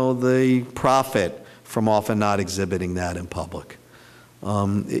 you know, they profit from often not exhibiting that in public.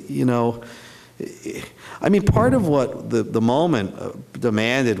 You know, I mean, part of what the moment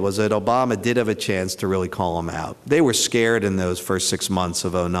demanded was that Obama did have a chance to really call them out. They were scared in those first 6 months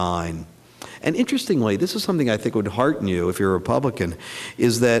of 2009. And interestingly, this is something I think would hearten you if you're a Republican,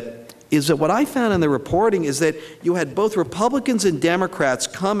 is that what I found in the reporting is that you had both Republicans and Democrats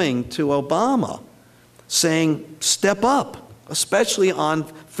coming to Obama saying, step up, especially on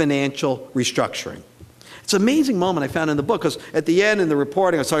financial restructuring. It's an amazing moment I found in the book, because at the end in the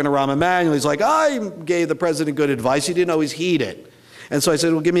reporting, I was talking to Rahm Emanuel. He's like, I gave the president good advice. He didn't always heed it. And so I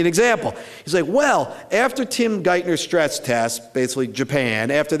said, well, give me an example. He's like, well, after Tim Geithner's stress test, basically Japan,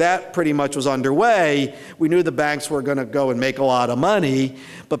 after that pretty much was underway, we knew the banks were going to go and make a lot of money.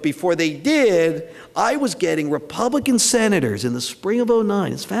 But before they did, I was getting Republican senators in the spring of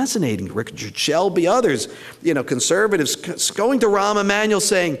 2009. It's fascinating. Richard Shelby, others, you know, conservatives, going to Rahm Emanuel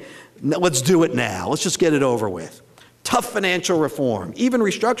saying, let's do it now. Let's just get it over with. Tough financial reform, even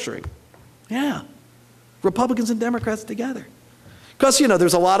restructuring. Yeah. Republicans and Democrats together. Because, you know,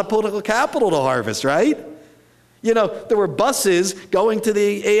 there's a lot of political capital to harvest, right? You know, there were buses going to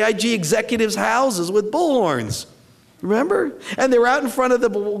the AIG executives' houses with bullhorns. Remember? And they were out in front of the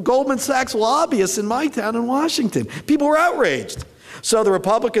Goldman Sachs lobbyists in my town in Washington. People were outraged. So the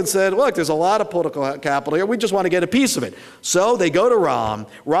Republicans said, look, there's a lot of political capital here. We just want to get a piece of it. So they go to Rahm.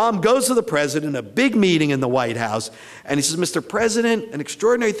 Rahm goes to the president, a big meeting in the White House, and he says, Mr. President, an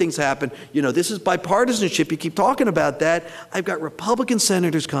extraordinary thing's happened. You know, this is bipartisanship. You keep talking about that. I've got Republican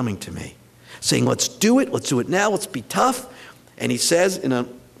senators coming to me saying, let's do it now, let's be tough. And he says in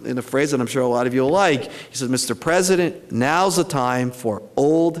a phrase that I'm sure a lot of you will like, he says, Mr. President, now's the time for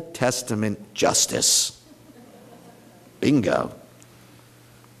Old Testament justice. Bingo.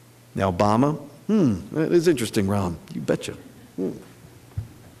 Now Obama, it's interesting, Ron, you betcha.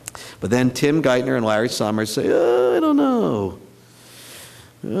 But then Tim Geithner and Larry Summers say, I don't know.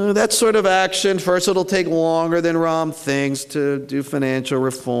 That sort of action, first it'll take longer than Rahm thinks to do financial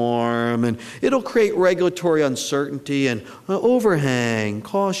reform, and it'll create regulatory uncertainty and overhang,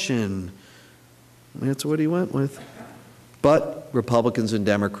 caution. That's what he went with. But Republicans and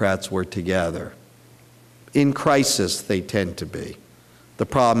Democrats were together. In crisis, they tend to be. The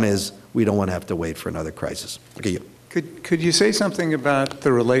problem is we don't want to have to wait for another crisis. Okay, you. Could you say something about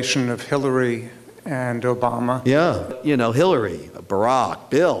the relation of Hillary and Obama? Yeah, you know, Hillary, Barack,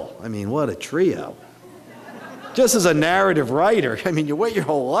 Bill, I mean, what a trio. Just as a narrative writer, I mean, you wait your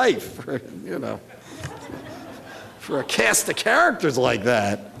whole life for, you know, for a cast of characters like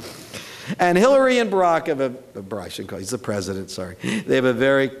that. And Hillary and Barack have Barack, I shouldn't call, he's the president, sorry. They have a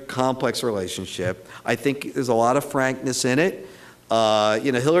very complex relationship. I think there's a lot of frankness in it.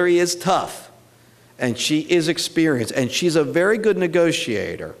 You know, Hillary is tough. And she is experienced, and she's a very good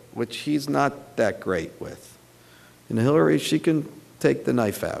negotiator, which he's not that great with. You know, Hillary, she can take the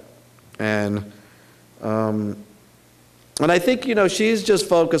knife out. And I think, you know, she's just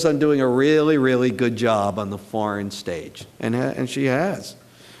focused on doing a really, really good job on the foreign stage. And she has.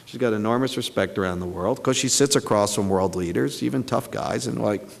 She's got enormous respect around the world, because she sits across from world leaders, even tough guys, and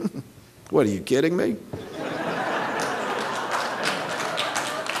like, what, are you kidding me?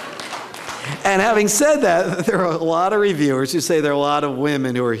 And having said that, there are a lot of reviewers who say there are a lot of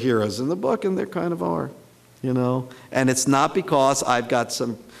women who are heroes in the book, and there kind of are, you know. And it's not because I've got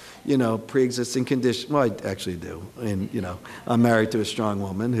some, you know, pre-existing condition. Well, I actually do. And, you know, I'm married to a strong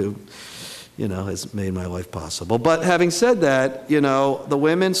woman who, you know, has made my life possible. But having said that, you know, the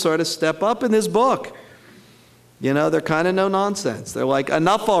women sort of step up in this book. You know, they're kind of no nonsense. They're like,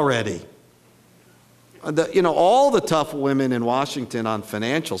 enough already. You know, all the tough women in Washington on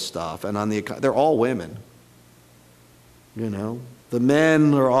financial stuff and on the, they're all women. You know, the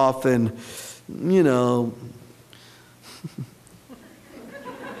men are often, you know,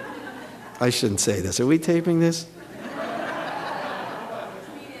 I shouldn't say this. Are we taping this?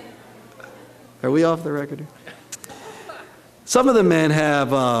 Are we off the record? Some of the men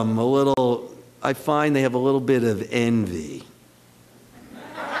have a little, I find they have a little bit of envy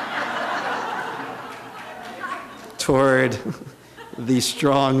toward the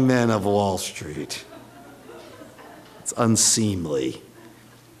strong men of Wall Street. It's unseemly.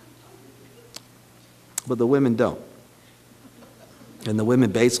 But the women don't. And the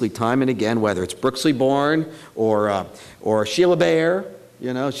women basically time and again, whether it's Brooksley Born or Sheila Bair,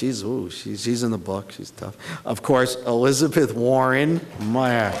 you know, she's in the book, she's tough. Of course, Elizabeth Warren,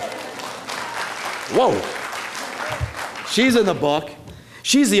 whoa, she's in the book.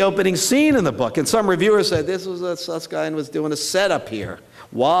 She's the opening scene in the book, and some reviewers said this was Suskind was doing a setup here.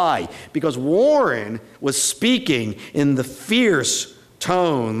 Why? Because Warren was speaking in the fierce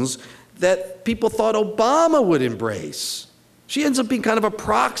tones that people thought Obama would embrace. She ends up being kind of a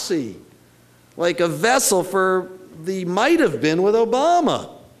proxy, like a vessel for the might have been with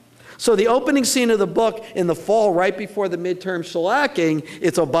Obama. So the opening scene of the book in the fall, right before the midterm shellacking,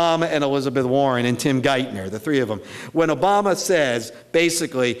 it's Obama and Elizabeth Warren and Tim Geithner, the three of them. When Obama says,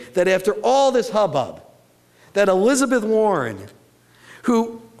 basically, that after all this hubbub, that Elizabeth Warren,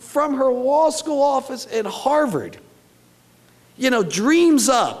 who from her law school office at Harvard, you know, dreams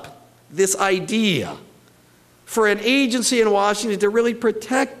up this idea for an agency in Washington to really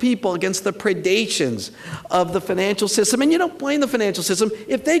protect people against the predations of the financial system. And you don't blame the financial system.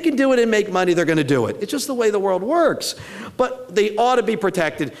 If they can do it and make money, they're going to do it. It's just the way the world works. But they ought to be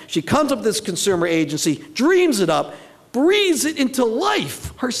protected. She comes up with this consumer agency, dreams it up, breathes it into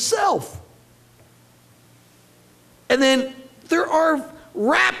life herself. And then there are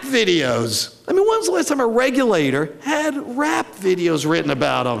rap videos. I mean, when was the last time a regulator had rap videos written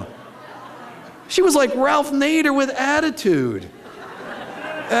about them? She was like Ralph Nader with attitude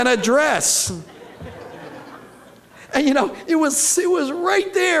and a dress. And you know, it was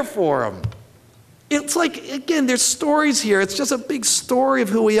right there for him. It's like, again, there's stories here. It's just a big story of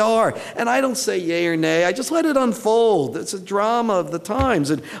who we are. And I don't say yay or nay. I just let it unfold. It's a drama of the times.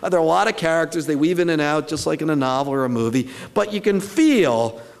 And there are a lot of characters. They weave in and out just like in a novel or a movie. But you can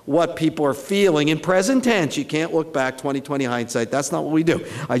feel what people are feeling in present tense. You can't look back 20/20 hindsight. That's not what we do.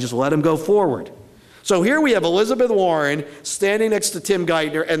 I just let them go forward. So here we have Elizabeth Warren standing next to Tim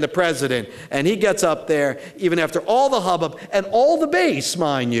Geithner and the president, and he gets up there, even after all the hubbub, and all the base,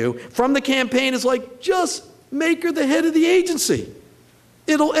 mind you, from the campaign is like, just make her the head of the agency.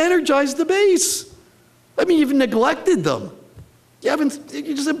 It'll energize the base. I mean, you've neglected them.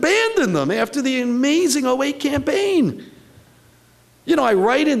 You just abandoned them after the amazing '08 campaign. You know, I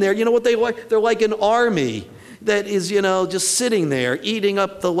write in there, you know what they like? They're like an army that is, you know, just sitting there eating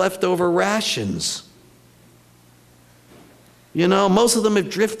up the leftover rations. You know, most of them have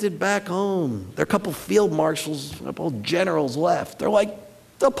drifted back home. There are a couple field marshals, a couple generals left. They're like,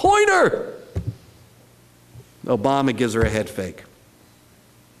 the pointer. Obama gives her a head fake.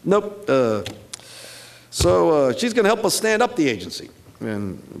 Nope. So she's going to help us stand up the agency,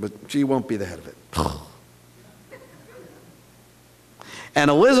 but she won't be the head of it. And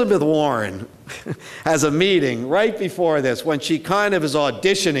Elizabeth Warren has a meeting right before this when she kind of is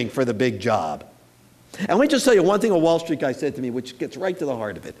auditioning for the big job. And let me just tell you one thing a Wall Street guy said to me, which gets right to the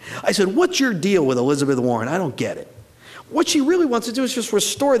heart of it. I said, what's your deal with Elizabeth Warren? I don't get it. What she really wants to do is just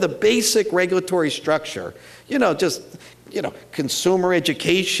restore the basic regulatory structure. You know, just, you know, consumer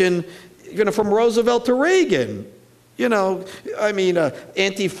education, you know, from Roosevelt to Reagan. You know, I mean,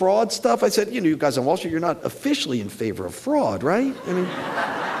 anti-fraud stuff. I said, you know, you guys on Wall Street, you're not officially in favor of fraud, right? I mean,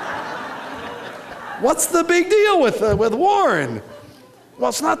 what's the big deal with Warren? Well,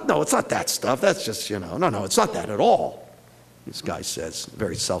 it's not that stuff. That's just, you know, no, it's not that at all. This guy says,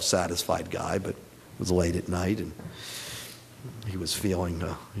 very self-satisfied guy, but it was late at night and he was feeling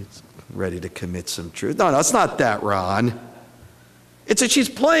he's ready to commit some truth. No, it's not that, Ron. It's that she's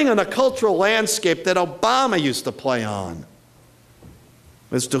playing on a cultural landscape that Obama used to play on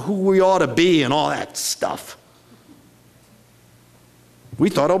as to who we ought to be and all that stuff. We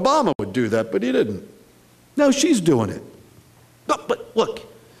thought Obama would do that, but he didn't. No, she's doing it. But look,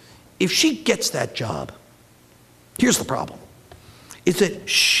 if she gets that job, here's the problem, is that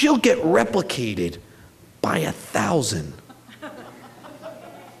she'll get replicated by 1,000.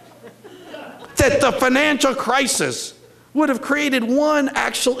 That the financial crisis would have created one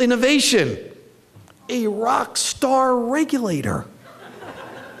actual innovation. A rock star regulator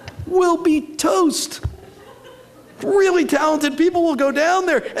will be toast. Really talented people will go down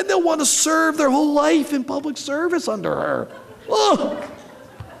there and they'll want to serve their whole life in public service under her. Oh,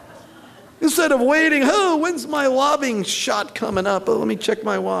 instead of waiting, oh, when's my lobbying shot coming up? Oh, let me check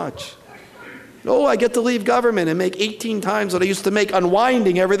my watch. Oh, I get to leave government and make 18 times what I used to make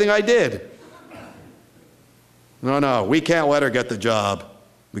unwinding everything I did. No, we can't let her get the job.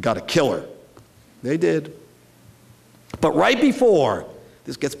 We got to kill her. They did. But right before,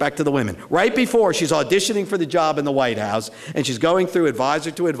 this gets back to the women, right before she's auditioning for the job in the White House, and she's going through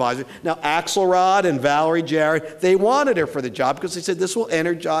advisor to advisor. Now, Axelrod and Valerie Jarrett, they wanted her for the job because they said this will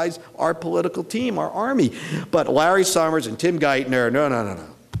energize our political team, our army. But Larry Summers and Tim Geithner, no.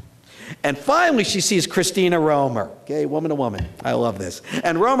 And finally, she sees Christina Romer, okay, woman to woman. I love this.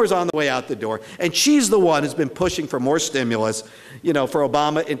 And Romer's on the way out the door, and she's the one who's been pushing for more stimulus, you know, for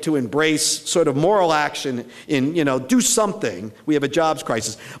Obama and to embrace sort of moral action in, you know, do something. We have a jobs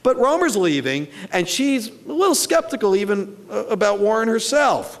crisis. But Romer's leaving, and she's a little skeptical even about Warren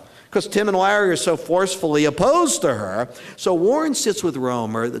herself, because Tim and Larry are so forcefully opposed to her. So Warren sits with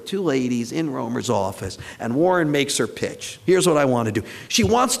Romer, the two ladies in Romer's office, and Warren makes her pitch. Here's what I want to do. She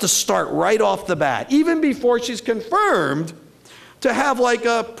wants to start right off the bat, even before she's confirmed, to have like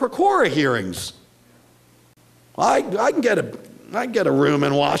Procura hearings. I can get a room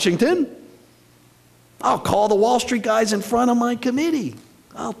in Washington. I'll call the Wall Street guys in front of my committee.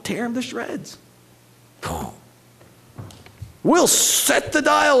 I'll tear them to shreds. We'll set the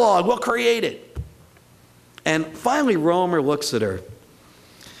dialogue. We'll create it. And finally, Romer looks at her.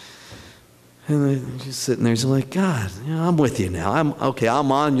 And she's sitting there. She's like, God, you know, I'm with you now.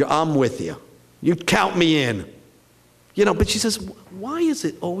 I'm with you. You count me in. You know, but she says, why is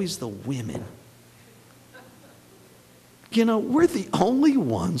it always the women? You know, we're the only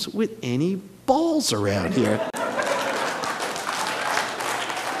ones with any balls around here.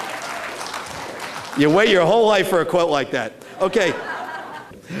 You wait your whole life for a quote like that. Okay.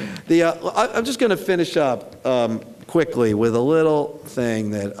 I'm just going to finish up quickly with a little thing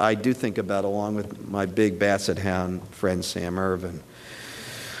that I do think about along with my big basset hound friend Sam Irvin.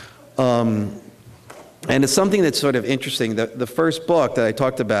 And it's something that's sort of interesting. The first book that I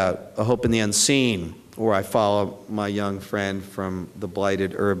talked about, A Hope in the Unseen, where I follow my young friend from the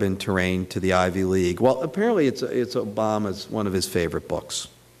blighted urban terrain to the Ivy League. Well, apparently it's Obama's one of his favorite books.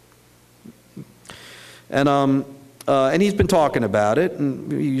 And he's been talking about it,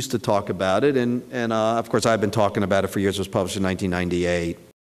 and we used to talk about it, and of course I've been talking about it for years. It was published in 1998.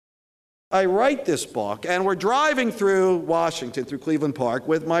 I write this book, and we're driving through Washington, through Cleveland Park,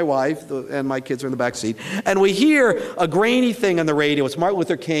 with my wife, and my kids are in the back seat, and we hear a grainy thing on the radio. It's Martin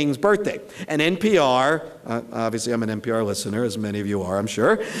Luther King's birthday. And NPR, obviously I'm an NPR listener, as many of you are, I'm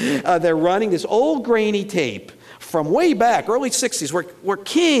sure, they're running this old grainy tape from way back, early 60s, where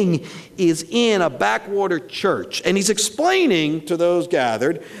King is in a backwater church. And he's explaining to those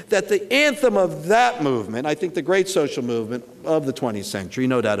gathered that the anthem of that movement, I think the great social movement of the 20th century,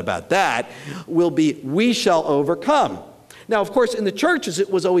 no doubt about that, will be, "We shall overcome." Now, of course, in the churches, it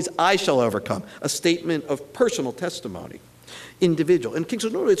was always, "I shall overcome," a statement of personal testimony, individual. And King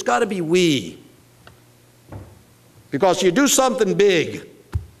says, no, it's got to be we. Because you do something big,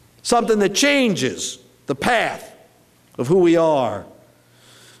 something that changes the path of who we are,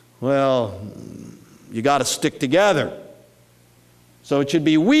 well, you got to stick together. So it should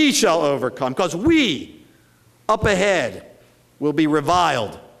be, "We shall overcome," because we, up ahead, will be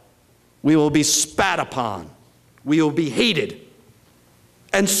reviled. We will be spat upon. We will be hated.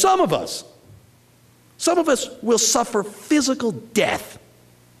 And some of us will suffer physical death,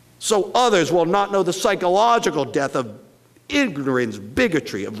 so others will not know the psychological death of ignorance,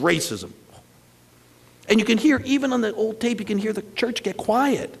 bigotry, of racism. And you can hear, even on the old tape, you can hear the church get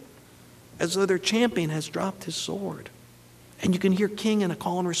quiet, as though their champion has dropped his sword. And you can hear King in a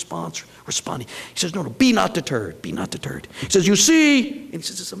call and response responding. He says, no, be not deterred, be not deterred. He says, you see, and he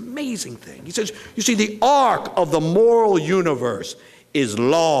says this amazing thing. He says, you see, the arc of the moral universe is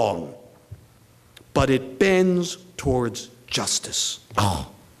long, but it bends towards justice. Oh,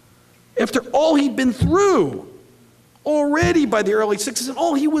 after all he'd been through already by the early 60s, and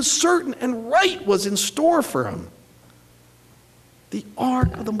all he was certain and right was in store for him. The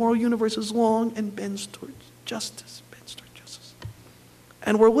arc of the moral universe is long and bends towards justice, bends towards justice.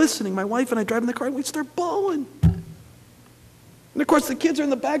 And we're listening, my wife and I drive in the car, and we start bawling. And of course the kids are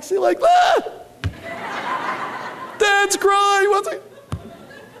in the back seat like, ah! Dad's crying, what's it?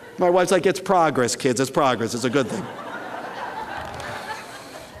 My wife's like, it's progress, kids, it's progress, it's a good thing.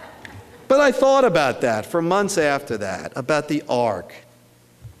 But I thought about that for months after that, about the arc.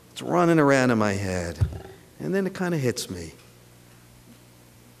 It's running around in my head. And then it kind of hits me.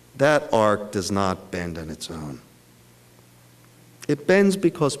 That arc does not bend on its own. It bends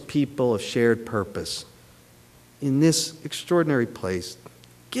because people of shared purpose in this extraordinary place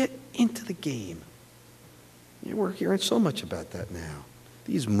get into the game. We're hearing so much about that now.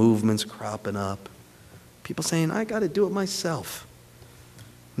 These movements cropping up. People saying, I got to do it myself.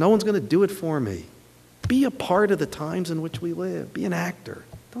 No one's going to do it for me. Be a part of the times in which we live. Be an actor.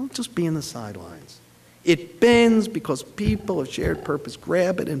 Don't just be in the sidelines. It bends because people of shared purpose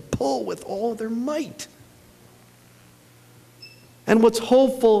grab it and pull with all their might. And what's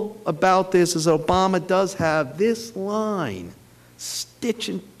hopeful about this is Obama does have this line stitched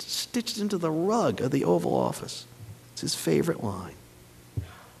into the rug of the Oval Office. It's his favorite line.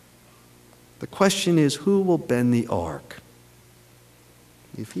 The question is, who will bend the arc?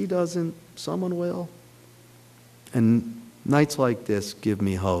 If he doesn't, someone will. And nights like this give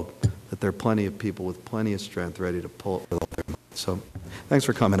me hope that there are plenty of people with plenty of strength ready to pull it with all their might. So thanks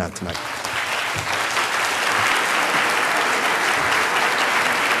for coming out tonight.